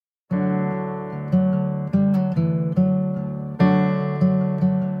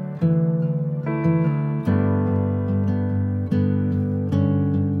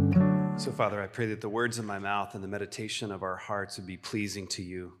Father, I pray that the words of my mouth and the meditation of our hearts would be pleasing to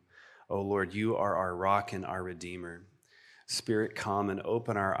you. O Lord, you are our rock and our redeemer. Spirit, come and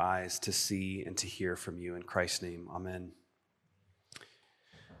open our eyes to see and to hear from you. In Christ's name, amen.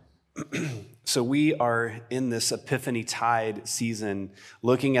 So we are in this Epiphany tide season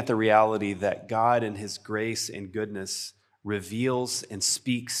looking at the reality that God in his grace and goodness reveals and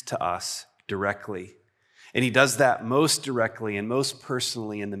speaks to us directly. And he does that most directly and most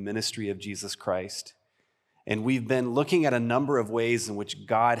personally in the ministry of Jesus Christ. And we've been looking at a number of ways in which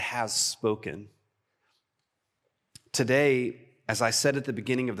God has spoken. Today, as I said at the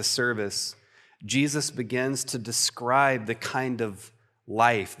beginning of the service, Jesus begins to describe the kind of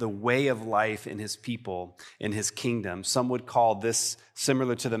life, the way of life in his people, in his kingdom. Some would call this,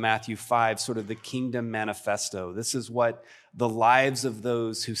 similar to the Matthew 5, sort of the kingdom manifesto. This is what the lives of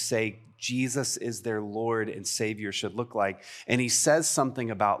those who say Jesus is their Lord and Savior should look like. And he says something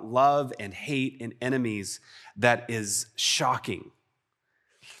about love and hate and enemies that is shocking.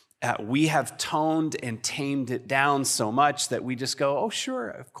 We have toned and tamed it down so much that we just go, oh, sure,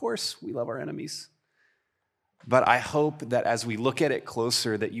 of course, we love our enemies. But I hope that as we look at it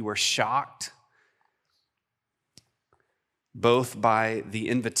closer, that you are shocked both by the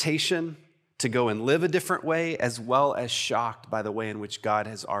invitation to go and live a different way, as well as shocked by the way in which God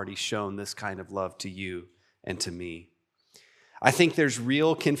has already shown this kind of love to you and to me. I think there's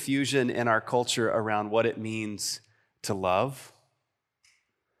real confusion in our culture around what it means to love.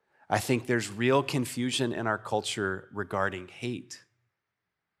 I think there's real confusion in our culture regarding hate.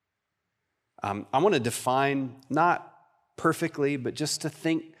 I want to define, not perfectly, but just to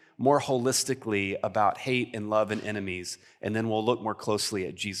think more holistically about hate and love and enemies, and then we'll look more closely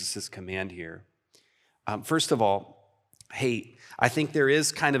at Jesus' command here. First of all, hate. I think there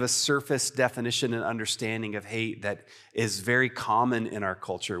is kind of a surface definition and understanding of hate that is very common in our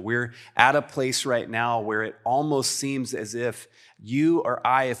culture. We're at a place right now where it almost seems as if you or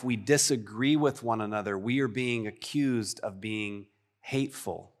I, if we disagree with one another, we are being accused of being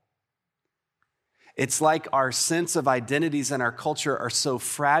hateful. It's like our sense of identities in our culture are so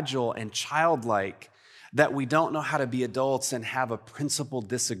fragile and childlike that we don't know how to be adults and have a principled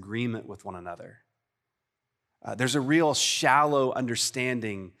disagreement with one another. There's a real shallow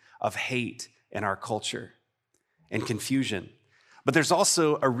understanding of hate in our culture and confusion. But there's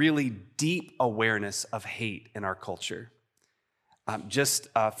also a really deep awareness of hate in our culture. Just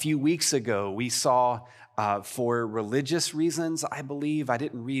a few weeks ago, we saw for religious reasons, I believe, I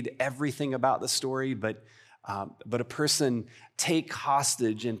didn't read everything about the story, but a person take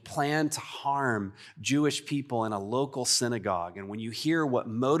hostage and plan to harm Jewish people in a local synagogue. And when you hear what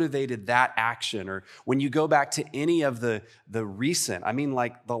motivated that action, or when you go back to any of the recent,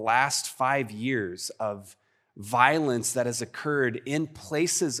 like the last 5 years of violence that has occurred in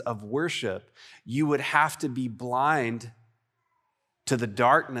places of worship, you would have to be blind to the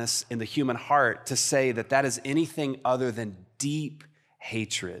darkness in the human heart to say that that is anything other than deep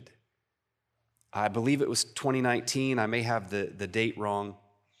hatred. I believe it was 2019. I may have the date wrong.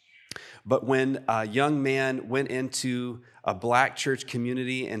 But when a young man went into a black church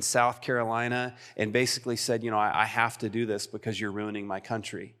community in South Carolina and basically said, I have to do this because you're ruining my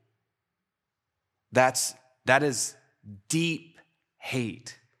country. That is deep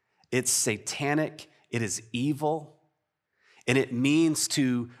hate. It's satanic. It is evil. And it means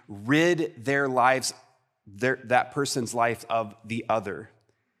to rid their lives, that person's life, of the other.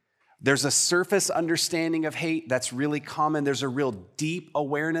 There's a surface understanding of hate that's really common. There's a real deep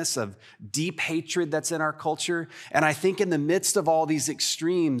awareness of deep hatred that's in our culture. And I think in the midst of all these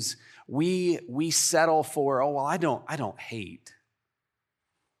extremes, we settle for, I don't hate.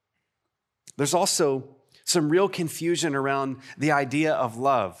 There's also some real confusion around the idea of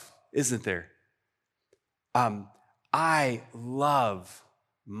love, isn't there? I love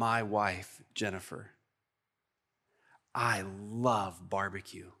my wife, Jennifer. I love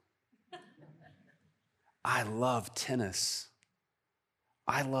barbecue. I love tennis.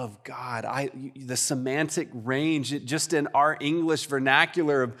 I love God. The semantic range, just in our English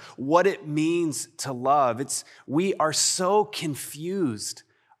vernacular of what it means to love. We are so confused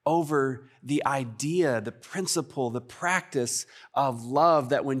over the idea, the principle, the practice of love,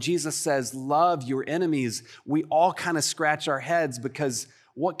 that when Jesus says, love your enemies, we all kind of scratch our heads, because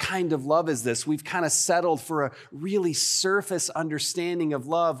what kind of love is this? We've kind of settled for a really surface understanding of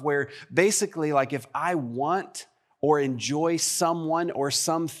love where basically, if I want or enjoy someone or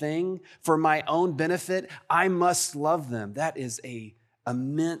something for my own benefit, I must love them. That is an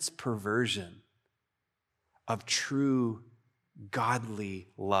immense perversion of true godly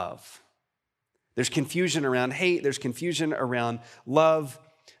love. There's confusion around hate. There's confusion around love.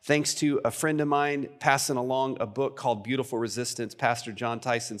 Thanks to a friend of mine passing along a book called Beautiful Resistance, Pastor John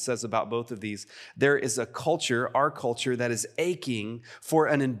Tyson says about both of these, there is a culture, our culture, that is aching for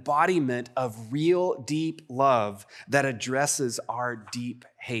an embodiment of real deep love that addresses our deep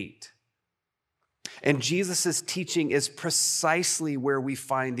hate. And Jesus' teaching is precisely where we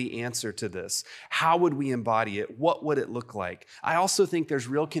find the answer to this. How would we embody it? What would it look like? I also think there's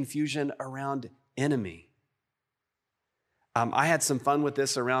real confusion around enemy. I had some fun with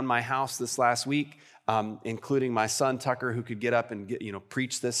this around my house this last week, including my son Tucker, who could get up and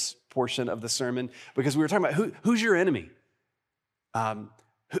preach this portion of the sermon, because we were talking about who's your enemy?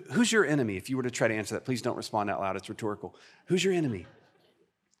 Who's your enemy? If you were to try to answer that, please don't respond out loud. It's rhetorical. Who's your enemy?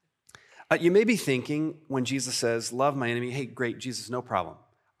 You may be thinking when Jesus says, love my enemy, hey, great, Jesus, no problem.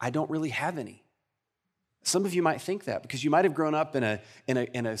 I don't really have any. Some of you might think that because you might have grown up in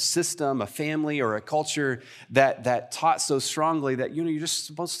a system, a family, or a culture that taught so strongly that you're just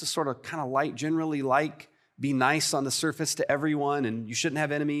supposed to sort of kind of generally be nice on the surface to everyone, and you shouldn't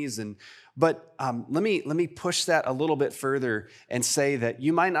have enemies. But let me push that a little bit further and say that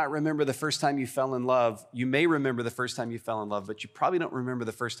you might not remember the first time you fell in love. You may remember the first time you fell in love, but you probably don't remember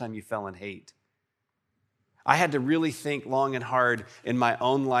the first time you fell in hate. I had to really think long and hard in my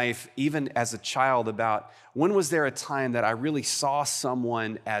own life, even as a child, about when was there a time that I really saw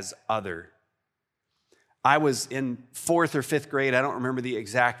someone as other. I was in 4th or 5th grade. I don't remember the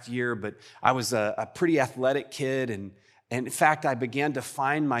exact year, but I was a pretty athletic kid. And in fact, I began to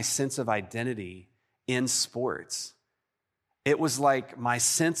find my sense of identity in sports. It was like my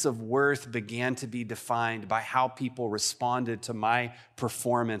sense of worth began to be defined by how people responded to my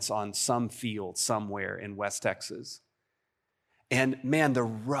performance on some field somewhere in West Texas. And man, the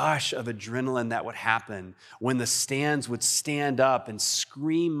rush of adrenaline that would happen when the stands would stand up and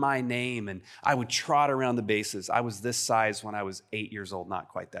scream my name, and I would trot around the bases. I was this size when I was 8 years old, not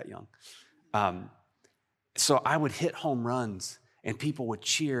quite that young. So I would hit home runs, and people would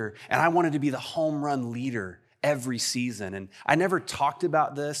cheer, and I wanted to be the home run leader every season. And I never talked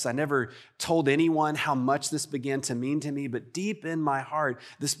about this. I never told anyone how much this began to mean to me, but deep in my heart,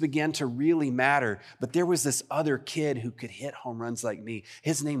 this began to really matter. But there was this other kid who could hit home runs like me.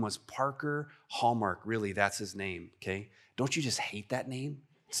 His name was Parker Hallmark. Really, that's his name, okay? Don't you just hate that name?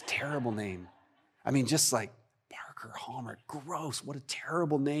 It's a terrible name. I mean, just like Parker Hallmark, gross, what a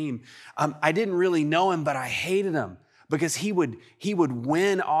terrible name. I didn't really know him, but I hated him, because he would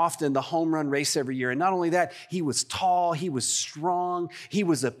win often the home run race every year. And not only that, he was tall, he was strong, he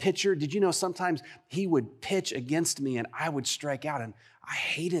was a pitcher. Did you know sometimes he would pitch against me and I would strike out? And I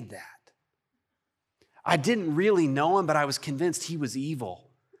hated that. I didn't really know him, but I was convinced he was evil.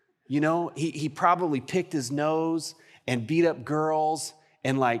 He probably picked his nose and beat up girls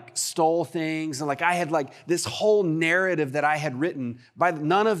and stole things. And I had this whole narrative that I had written.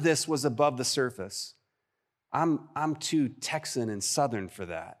 None of this was above the surface. I'm too Texan and Southern for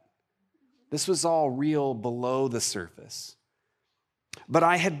that. This was all real below the surface. But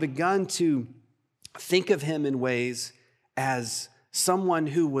I had begun to think of him in ways as someone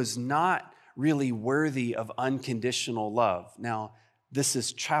who was not really worthy of unconditional love. Now, this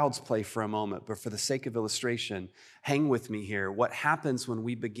is child's play for a moment, but for the sake of illustration, hang with me here. What happens when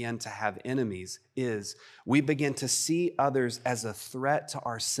we begin to have enemies is we begin to see others as a threat to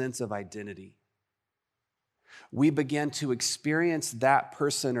our sense of identity. We begin to experience that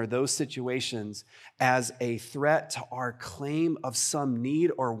person or those situations as a threat to our claim of some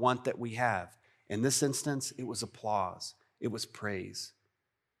need or want that we have. In this instance, it was applause. It was praise.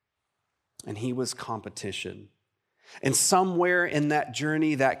 And he was competition. And somewhere in that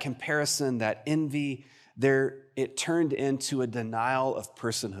journey, that comparison, that envy, it turned into a denial of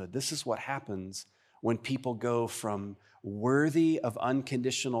personhood. This is what happens when people go from worthy of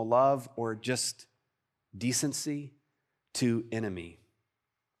unconditional love or just decency to enemy.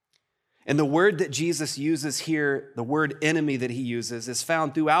 And the word that Jesus uses here, the word enemy that he uses, is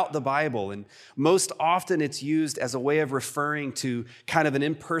found throughout the Bible. And most often it's used as a way of referring to kind of an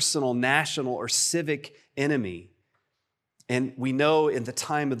impersonal, national, or civic enemy. And we know in the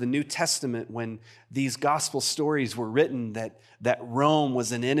time of the New Testament, when these gospel stories were written, that Rome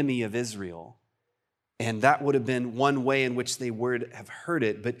was an enemy of Israel. And that would have been one way in which they would have heard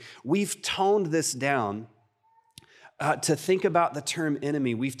it. But we've toned this down to think about the term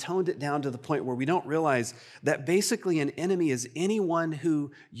enemy. We've toned it down to the point where we don't realize that basically an enemy is anyone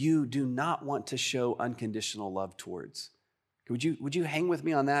who you do not want to show unconditional love towards. Would you hang with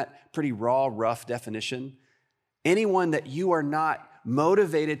me on that pretty raw, rough definition? Anyone that you are not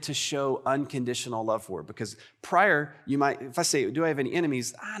motivated to show unconditional love for. Because prior, you might, if I say, do I have any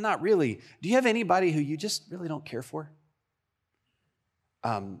enemies? Not really. Do you have anybody who you just really don't care for?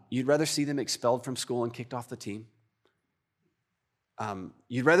 You'd rather see them expelled from school and kicked off the team.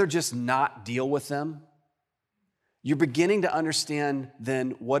 You'd rather just not deal with them. You're beginning to understand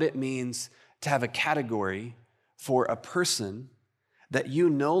then what it means to have a category for a person that you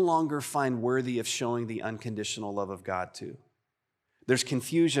no longer find worthy of showing the unconditional love of God to. There's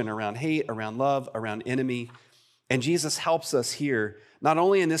confusion around hate, around love, around enemy. And Jesus helps us here, not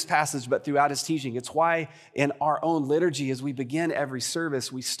only in this passage, but throughout his teaching. It's why in our own liturgy, as we begin every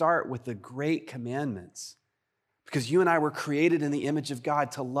service, we start with the great commandments. Because you and I were created in the image of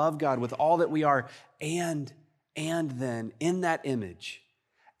God to love God with all that we are. And then in that image,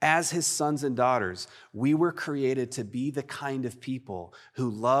 as his sons and daughters, we were created to be the kind of people who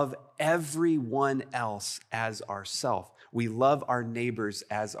love everyone else as ourselves. We love our neighbors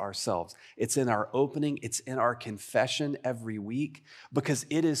as ourselves. It's in our opening, it's in our confession every week, because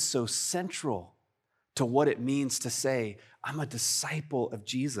it is so central to what it means to say, I'm a disciple of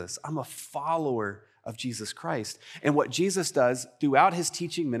Jesus. I'm a follower of Jesus Christ. And what Jesus does throughout his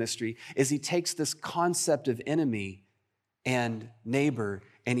teaching ministry is he takes this concept of enemy and neighbor,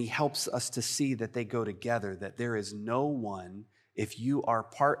 and he helps us to see that they go together, that there is no one, if you are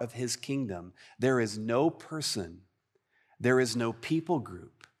part of his kingdom, there is no person, there is no people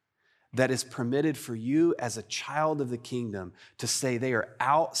group that is permitted for you as a child of the kingdom to say they are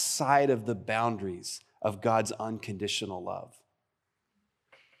outside of the boundaries of God's unconditional love.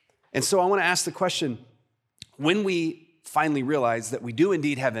 And so I want to ask the question, when we finally realize that we do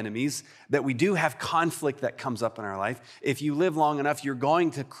indeed have enemies, that we do have conflict that comes up in our life, if you live long enough, you're going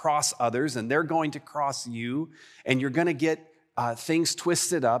to cross others and they're going to cross you, and you're going to get things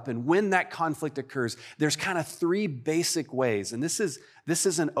twisted up. And when that conflict occurs, there's kind of three basic ways. And this is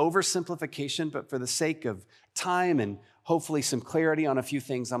an oversimplification, but for the sake of time and hopefully some clarity on a few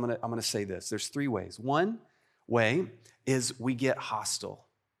things, I'm gonna say this. There's three ways. One way is we get hostile.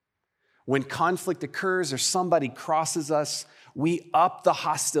 When conflict occurs or somebody crosses us, we up the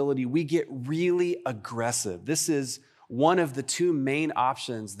hostility. We get really aggressive. This is one of the two main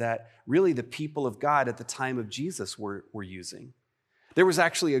options that really the people of God at the time of Jesus were using. There was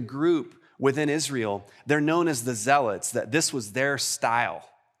actually a group within Israel. They're known as the Zealots, that this was their style.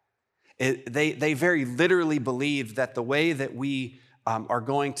 They very literally believed that the way that we are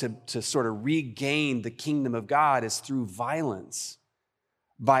going to sort of regain the kingdom of God is through violence,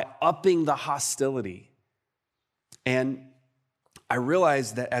 by upping the hostility. And I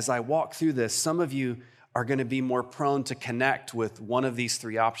realize that as I walk through this, some of you are going to be more prone to connect with one of these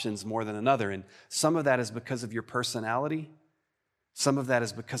three options more than another. And some of that is because of your personality. Some of that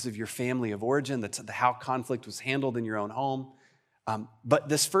is because of your family of origin, how conflict was handled in your own home. But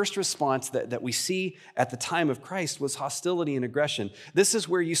this first response that we see at the time of Christ was hostility and aggression. This is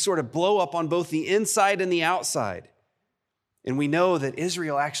where you sort of blow up on both the inside and the outside. And we know that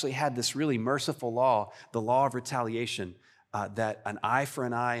Israel actually had this really merciful law, the law of retaliation, that an eye for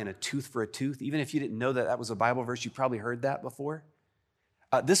an eye and a tooth for a tooth. Even if you didn't know that that was a Bible verse, you probably heard that before.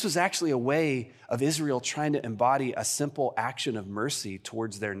 This was actually a way of Israel trying to embody a simple action of mercy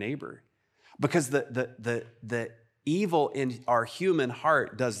towards their neighbor. Because the evil in our human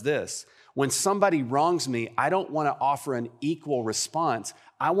heart does this. When somebody wrongs me, I don't want to offer an equal response.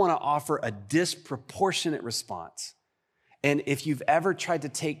 I want to offer a disproportionate response. And if you've ever tried to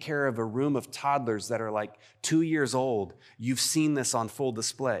take care of a room of toddlers that are like 2 years old, you've seen this on full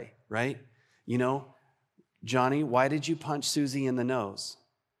display, right? You know, Johnny, why did you punch Susie in the nose?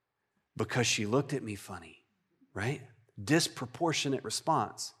 Because she looked at me funny, right? Disproportionate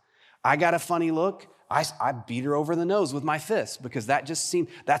response. I got a funny look. I beat her over the nose with my fist because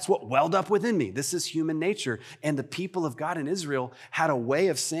that's what welled up within me. This is human nature. And the people of God in Israel had a way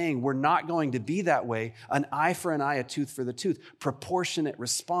of saying, we're not going to be that way. An eye for an eye, a tooth for the tooth. Proportionate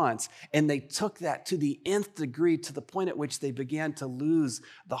response. And they took that to the nth degree, to the point at which they began to lose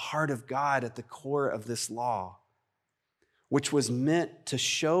the heart of God at the core of this law, which was meant to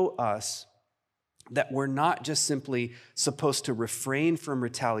show us that we're not just simply supposed to refrain from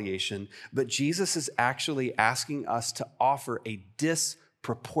retaliation, but Jesus is actually asking us to offer a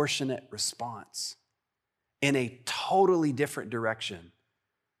disproportionate response in a totally different direction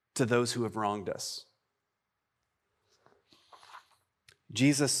to those who have wronged us.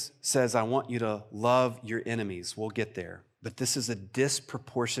 Jesus says, I want you to love your enemies. We'll get there. But this is a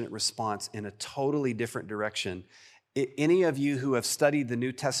disproportionate response in a totally different direction. Any of you who have studied the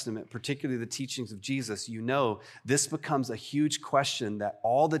New Testament, particularly the teachings of Jesus, you know this becomes a huge question that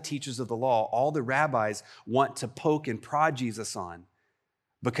all the teachers of the law, all the rabbis want to poke and prod Jesus on,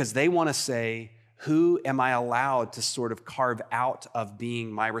 because they want to say, who am I allowed to sort of carve out of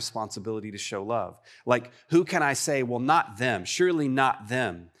being my responsibility to show love? Like, who can I say, well, not them, surely not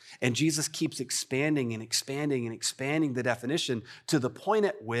them. And Jesus keeps expanding and expanding and expanding the definition to the point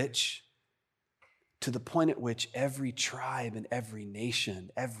at which every tribe and every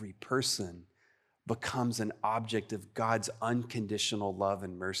nation, every person becomes an object of God's unconditional love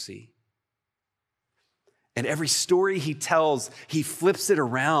and mercy. And every story he tells, he flips it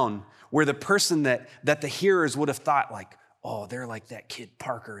around where the person that the hearers would have thought like, oh, they're like that kid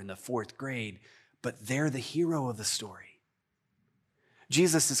Parker in the 4th grade, but they're the hero of the story.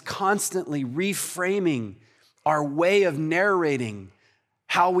 Jesus is constantly reframing our way of narrating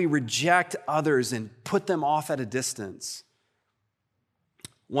how we reject others and put them off at a distance.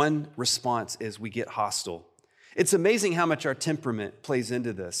 One response is we get hostile. It's amazing how much our temperament plays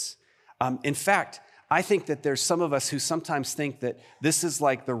into this. In fact, I think that there's some of us who sometimes think that this is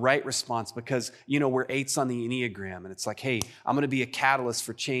like the right response because, we're 8s on the Enneagram. And it's like, hey, I'm going to be a catalyst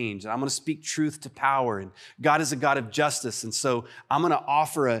for change. And I'm going to speak truth to power. And God is a God of justice. And so I'm going to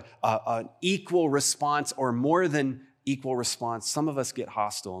offer an equal response or more than equal response. Some of us get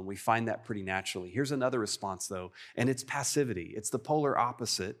hostile, and we find that pretty naturally. Here's another response, though, and it's passivity. It's the polar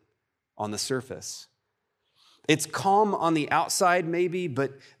opposite on the surface. It's calm on the outside, maybe,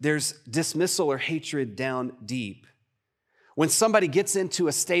 but there's dismissal or hatred down deep. When somebody gets into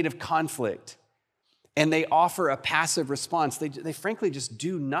a state of conflict and they offer a passive response, they frankly just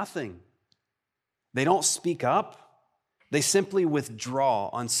do nothing. They don't speak up. They simply withdraw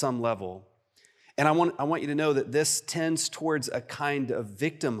on some level. And I want you to know that this tends towards a kind of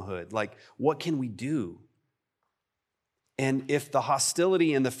victimhood. Like, what can we do? And if the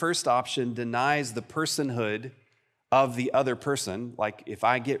hostility in the first option denies the personhood of the other person, like if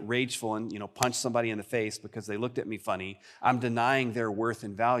I get rageful and punch somebody in the face because they looked at me funny, I'm denying their worth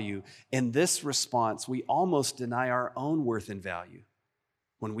and value. In this response, we almost deny our own worth and value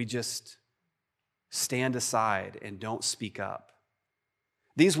when we just stand aside and don't speak up.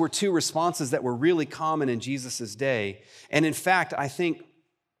 These were two responses that were really common in Jesus' day. And in fact, I think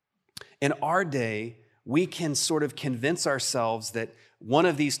in our day, we can sort of convince ourselves that one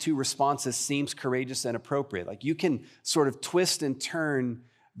of these two responses seems courageous and appropriate. Like, you can sort of twist and turn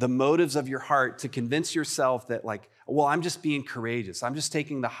the motives of your heart to convince yourself that, like, well, I'm just being courageous. I'm just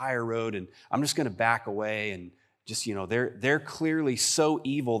taking the higher road and I'm just going to back away and just, they're clearly so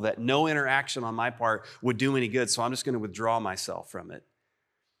evil that no interaction on my part would do any good, so I'm just going to withdraw myself from it.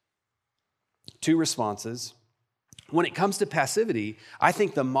 Two responses. When it comes to passivity, I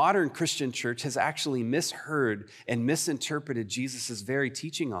think the modern Christian church has actually misheard and misinterpreted Jesus' very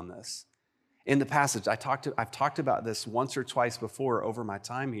teaching on this. In the passage, I've talked about this once or twice before over my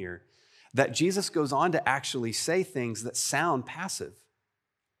time here, that Jesus goes on to actually say things that sound passive.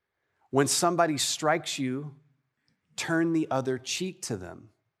 When somebody strikes you, turn the other cheek to them,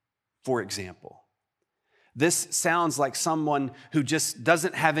 for example. This sounds like someone who just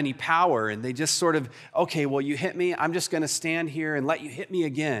doesn't have any power and they just sort of, okay, well, you hit me. I'm just going to stand here and let you hit me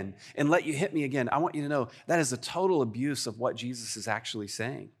again and let you hit me again. I want you to know that is a total abuse of what Jesus is actually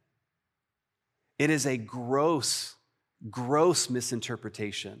saying. It is a gross, gross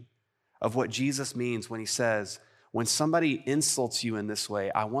misinterpretation of what Jesus means when he says, when somebody insults you in this way,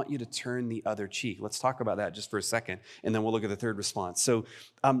 I want you to turn the other cheek. Let's talk about that just for a second, and then we'll look at the third response. So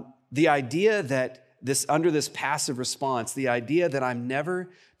the idea that under this passive response, the idea that I'm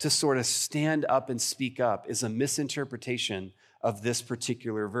never to sort of stand up and speak up is a misinterpretation of this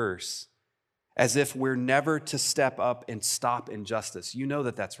particular verse, as if we're never to step up and stop injustice. You know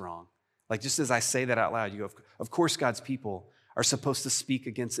that that's wrong. Like, just as I say that out loud, you go, of course God's people are supposed to speak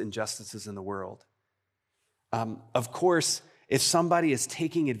against injustices in the world. Of course, if somebody is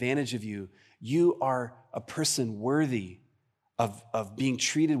taking advantage of you, you are a person worthy of being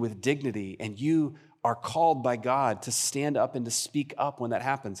treated with dignity, and you are called by God to stand up and to speak up when that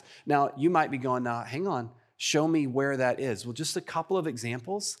happens. Now, you might be going, now, hang on, show me where that is. Well, just a couple of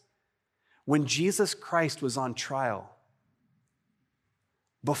examples. When Jesus Christ was on trial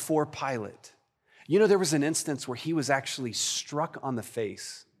before Pilate, there was an instance where he was actually struck on the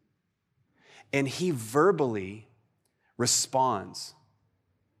face, and he verbally responds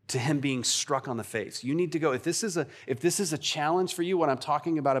to him being struck on the face. You need to go, if this is a challenge for you, what I'm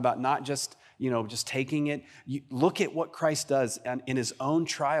talking about not just, just taking it, you look at what Christ does in his own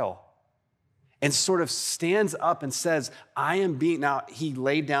trial and sort of stands up and says, now he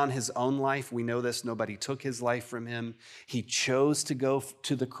laid down his own life. We know this, nobody took his life from him. He chose to go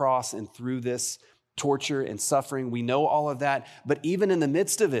to the cross and through this torture and suffering. We know all of that, but even in the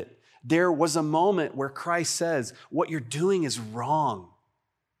midst of it, there was a moment where Christ says, what you're doing is wrong.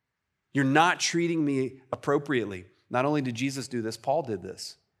 You're not treating me appropriately. Not only did Jesus do this, Paul did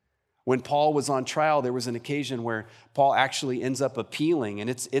this. When Paul was on trial, there was an occasion where Paul actually ends up appealing, and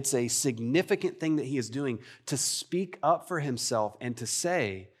it's a significant thing that he is doing to speak up for himself and to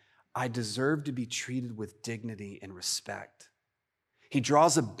say, I deserve to be treated with dignity and respect. He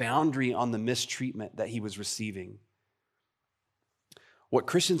draws a boundary on the mistreatment that he was receiving. What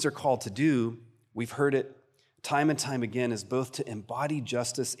Christians are called to do, we've heard it time and time again, is both to embody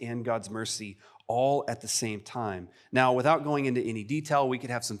justice and God's mercy all at the same time. Now, without going into any detail, we could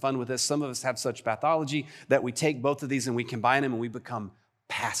have some fun with this. Some of us have such pathology that we take both of these and we combine them and we become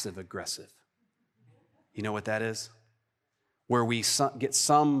passive aggressive. You know what that is? Where we get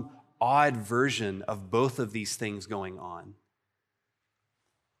some odd version of both of these things going on.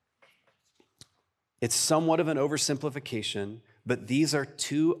 It's somewhat of an oversimplification, but these are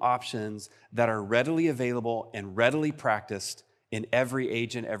two options that are readily available and readily practiced in every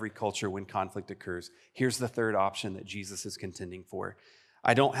age and every culture when conflict occurs. Here's the third option that Jesus is contending for.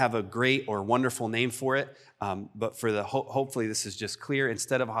 I don't have a great or wonderful name for it, but for the hopefully this is just clear.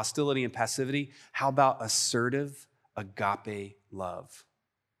 Instead of hostility and passivity, how about assertive agape love?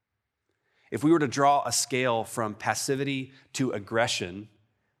 If we were to draw a scale from passivity to aggression,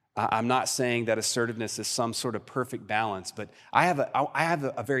 I'm not saying that assertiveness is some sort of perfect balance, but I have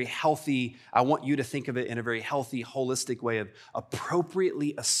a very healthy, I want you to think of it in a very healthy, holistic way of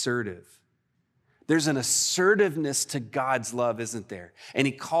appropriately assertive. There's an assertiveness to God's love, isn't there? And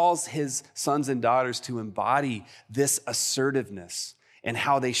he calls his sons and daughters to embody this assertiveness and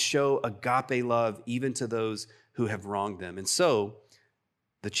how they show agape love even to those who have wronged them. And so,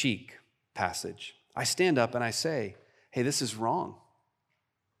 the cheek passage. I stand up and I say, hey, this is wrong.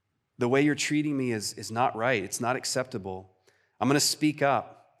 The way you're treating me is not right. It's not acceptable. I'm going to speak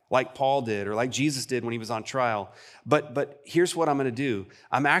up like Paul did or like Jesus did when he was on trial. But here's what I'm going to do.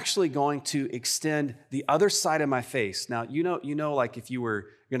 I'm actually going to extend the other side of my face. Now, you know, like if you were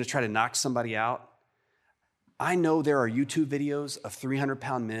going to try to knock somebody out, I know there are YouTube videos of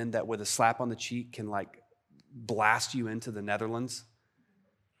 300-pound men that with a slap on the cheek can like blast you into the Netherlands.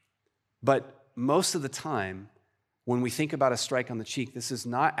 But most of the time, when we think about a strike on the cheek, this is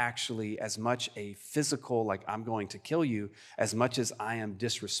not actually as much a physical, like I'm going to kill you, as much as I am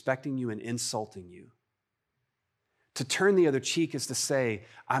disrespecting you and insulting you. To turn the other cheek is to say,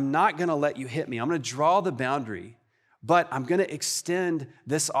 I'm not going to let you hit me. I'm going to draw the boundary, but I'm going to extend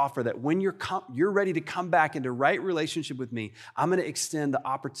this offer that when you're ready to come back into right relationship with me, I'm going to extend the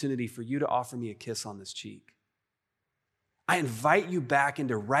opportunity for you to offer me a kiss on this cheek. I invite you back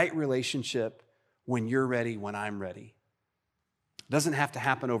into right relationship when you're ready, when I'm ready. It doesn't have to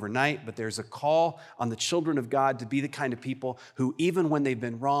happen overnight, but there's a call on the children of God to be the kind of people who, even when they've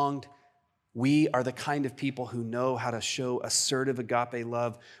been wronged, we are the kind of people who know how to show assertive agape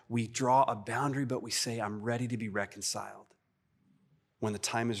love. We draw a boundary, but we say, I'm ready to be reconciled. When the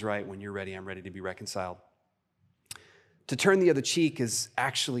time is right, when you're ready, I'm ready to be reconciled. To turn the other cheek is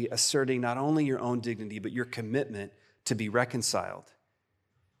actually asserting not only your own dignity, but your commitment to be reconciled.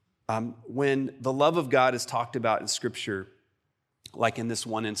 When the love of God is talked about in Scripture, like in this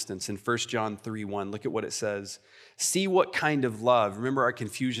one instance, in 1 John 3:1, look at what it says. See what kind of love. Remember our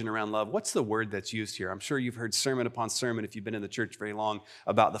confusion around love. What's the word that's used here? I'm sure you've heard sermon upon sermon, if you've been in the church very long,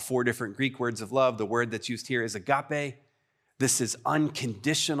 about the 4 different Greek words of love. The word that's used here is agape. This is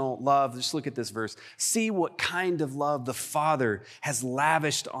unconditional love. Just look at this verse. See what kind of love the Father has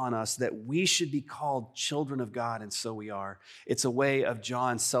lavished on us that we should be called children of God, and so we are. It's a way of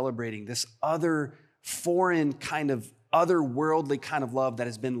John celebrating this other foreign kind of otherworldly kind of love that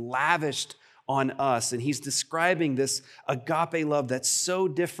has been lavished on us. And he's describing this agape love that's so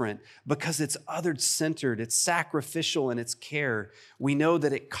different because it's other-centered, it's sacrificial in its care. We know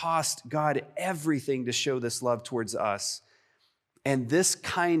that it cost God everything to show this love towards us. And this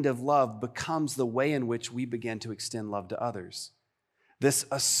kind of love becomes the way in which we begin to extend love to others. This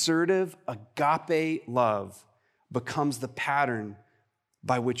assertive agape love becomes the pattern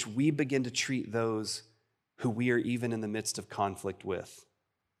by which we begin to treat those who we are even in the midst of conflict with.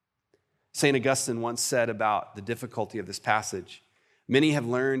 St. Augustine once said about the difficulty of this passage, many have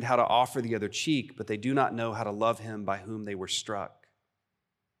learned how to offer the other cheek, but they do not know how to love him by whom they were struck.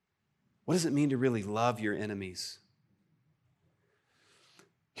 What does it mean to really love your enemies?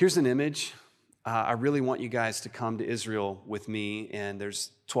 Here's an image. I really want you guys to come to Israel with me, and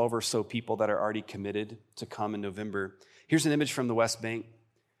there's 12 or so people that are already committed to come in November. Here's an image from the West Bank.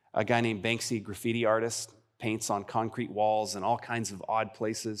 A guy named Banksy, graffiti artist, paints on concrete walls and all kinds of odd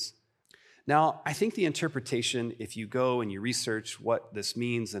places. Now, I think the interpretation, if you go and you research what this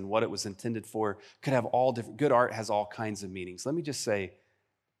means and what it was intended for, could have all different. Good art has all kinds of meanings. Let me just say,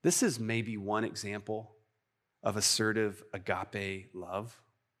 This is maybe one example of assertive agape love.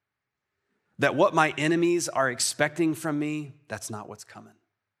 That what my enemies are expecting from me, that's not what's coming.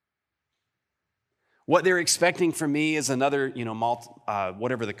 What they're expecting from me is another,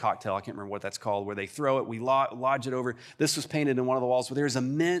 whatever the cocktail, I can't remember what that's called, where they throw it, we lodge it over. This was painted in one of the walls where there's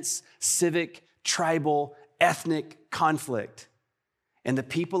immense civic, tribal, ethnic conflict. And the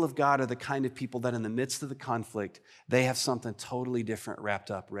people of God are the kind of people that in the midst of the conflict, they have something totally different wrapped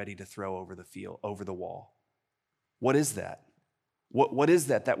up, ready to throw over the field, over the wall. What is that? What is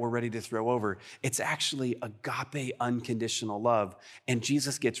that we're ready to throw over? It's actually agape, unconditional love. And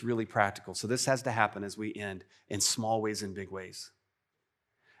Jesus gets really practical. So this has to happen as we end in small ways and big ways.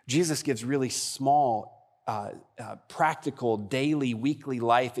 Jesus gives really small, practical, daily, weekly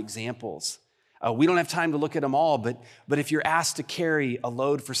life examples. We don't have time to look at them all, but if you're asked to carry a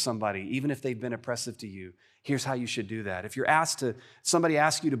load for somebody, even if they've been oppressive to you, here's how you should do that. If somebody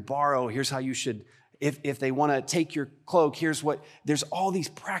asks you to borrow, here's how you should. If they want to take your cloak, there's all these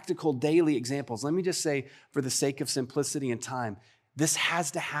practical daily examples. Let me just say, for the sake of simplicity and time, this has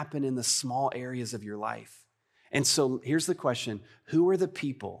to happen in the small areas of your life. And so here's the question: who are the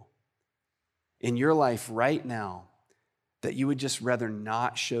people in your life right now that you would just rather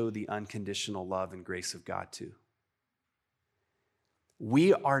not show the unconditional love and grace of God to?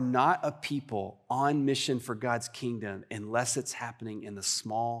 We are not a people on mission for God's kingdom unless it's happening in the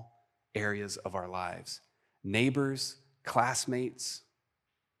small areas of our lives. Neighbors, classmates,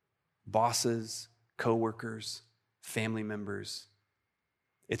 bosses, coworkers, family members.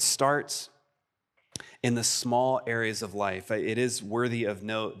 It starts in the small areas of life. It is worthy of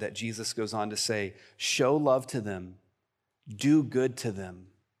note that Jesus goes on to say, show love to them, do good to them,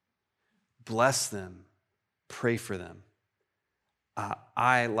 bless them, pray for them.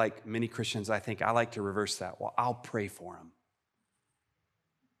 I, like many Christians, I think I like to reverse that. Well, I'll pray for them.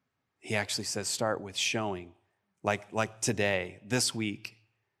 He actually says, start with showing, like today, this week.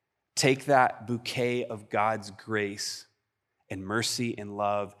 Take that bouquet of God's grace and mercy and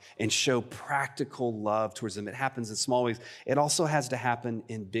love and show practical love towards them. It happens in small ways. It also has to happen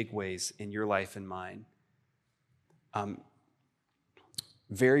in big ways in your life and mine.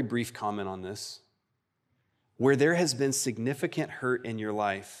 Very brief comment on this. Where there has been significant hurt in your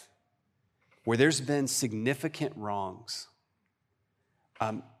life, where there's been significant wrongs,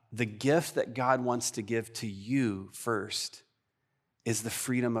 the gift that God wants to give to you first is the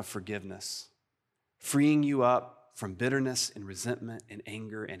freedom of forgiveness, freeing you up from bitterness and resentment and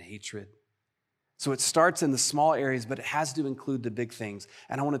anger and hatred. So it starts in the small areas, but it has to include the big things.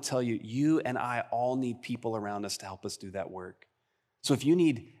 And I want to tell you, you and I all need people around us to help us do that work. So if you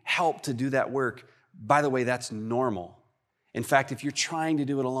need help to do that work, by the way, that's normal. In fact, if you're trying to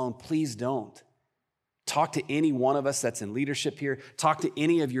do it alone, please don't. Talk to any one of us that's in leadership here. Talk to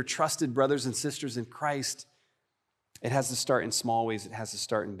any of your trusted brothers and sisters in Christ. It has to start in small ways. It has to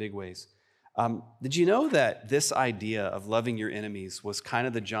start in big ways. Did you know that this idea of loving your enemies was kind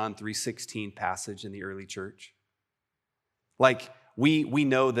of the John 3:16 passage in the early church? Like, we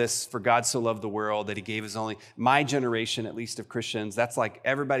know this, for God so loved the world that he gave his only, my generation, at least of Christians, that's like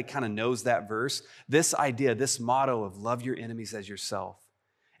everybody kind of knows that verse. This idea, this motto of love your enemies as yourself.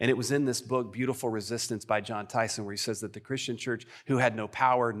 And it was in this book, Beautiful Resistance by John Tyson, where he says that the Christian church, who had no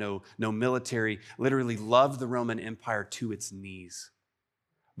power, no military, literally loved the Roman Empire to its knees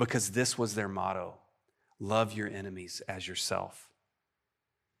because this was their motto: love your enemies as yourself.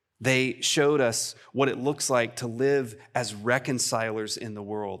 They showed us what it looks like to live as reconcilers in the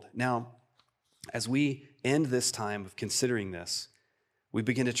world. Now, as we end this time of considering this, we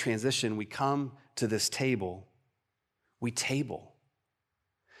begin to transition. We come to this table. We table.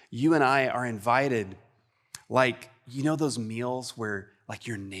 You and I are invited, like, you know those meals where, like,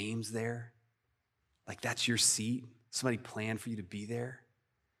 your name's there? Like, that's your seat. Somebody planned for you to be there.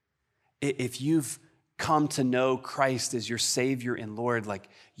 If you've come to know Christ as your Savior and Lord, like,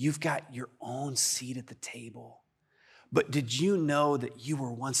 you've got your own seat at the table. But did you know that you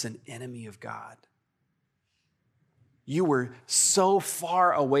were once an enemy of God? You were so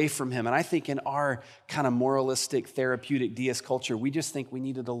far away from him. And I think in our kind of moralistic, therapeutic, deist culture, we just think we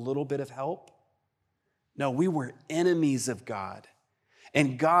needed a little bit of help. No, we were enemies of God.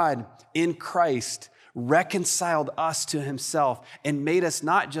 And God, in Christ, reconciled us to himself and made us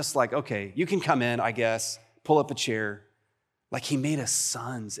not just like, okay, you can come in, I guess, pull up a chair. Like, he made us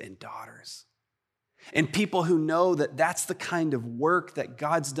sons and daughters. And people who know that that's the kind of work that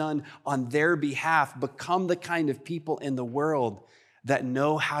God's done on their behalf become the kind of people in the world that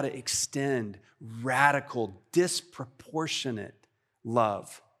know how to extend radical, disproportionate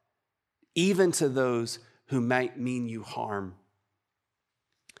love, even to those who might mean you harm.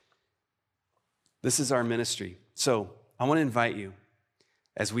 This is our ministry. So I want to invite you,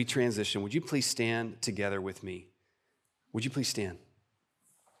 as we transition, would you please stand together with me? Would you please stand?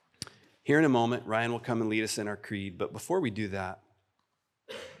 Here in a moment, Ryan will come and lead us in our creed. But before we do that,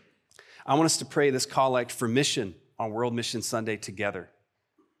 I want us to pray this collect for mission on World Mission Sunday together.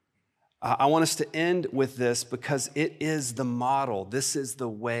 I want us to end with this because it is the model. This is the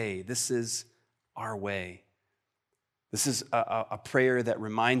way. This is our way. This is a prayer that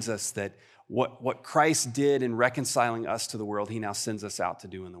reminds us that what Christ did in reconciling us to the world, he now sends us out to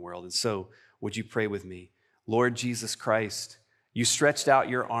do in the world. And so, would you pray with me? Lord Jesus Christ, you stretched out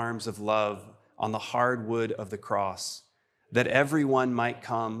your arms of love on the hard wood of the cross, that everyone might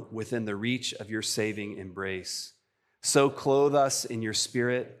come within the reach of your saving embrace. So clothe us in your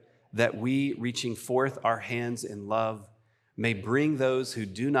Spirit, that we, reaching forth our hands in love, may bring those who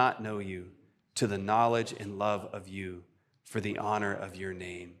do not know you to the knowledge and love of you for the honor of your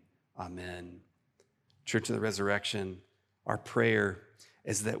name. Amen. Church of the Resurrection, our prayer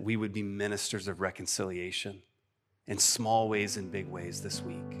is that we would be ministers of reconciliation in small ways and big ways this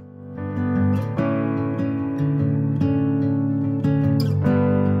week.